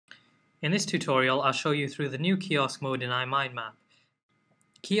In this tutorial, I'll show you through the new Kiosk Mode in iMindMap.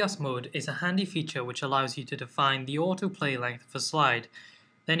 Kiosk Mode is a handy feature which allows you to define the autoplay length of a slide.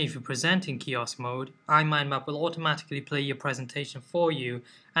 Then if you present in Kiosk Mode, iMindMap will automatically play your presentation for you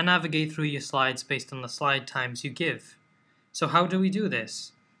and navigate through your slides based on the slide times you give. So how do we do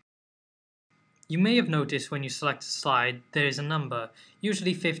this? You may have noticed when you select a slide, there is a number,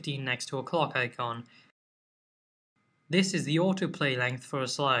 usually 15 next to a clock icon. This is the autoplay length for a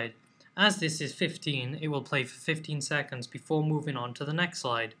slide. As this is 15, it will play for 15 seconds before moving on to the next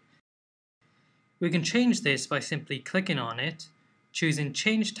slide. We can change this by simply clicking on it, choosing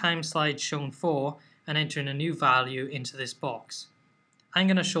Change Time Slide Shown For, and entering a new value into this box. I'm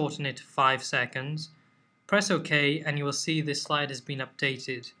going to shorten it to 5 seconds. Press OK and you will see this slide has been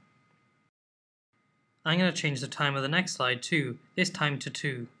updated. I'm going to change the time of the next slide too, this time to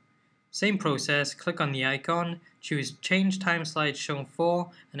 2. Same process, click on the icon, choose Change Time Slide Shown For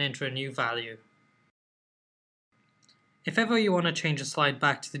and enter a new value. If ever you want to change a slide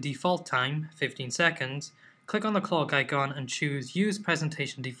back to the default time, 15 seconds, click on the clock icon and choose Use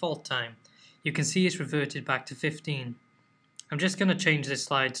Presentation Default Time. You can see it's reverted back to 15. I'm just going to change this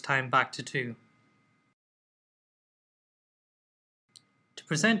slide's time back to 2. To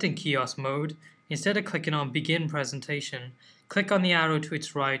present in Kiosk Mode, instead of clicking on Begin Presentation, click on the arrow to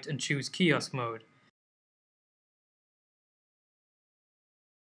its right and choose Kiosk Mode.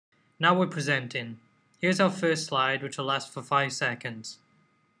 Now we're presenting. Here's our first slide, which will last for 5 seconds.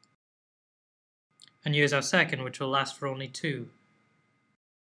 And here's our second, which will last for only 2.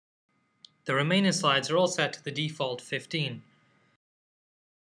 The remaining slides are all set to the default 15.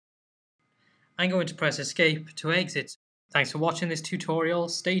 I'm going to press Escape to exit. Thanks for watching this tutorial.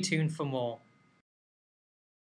 Stay tuned for more.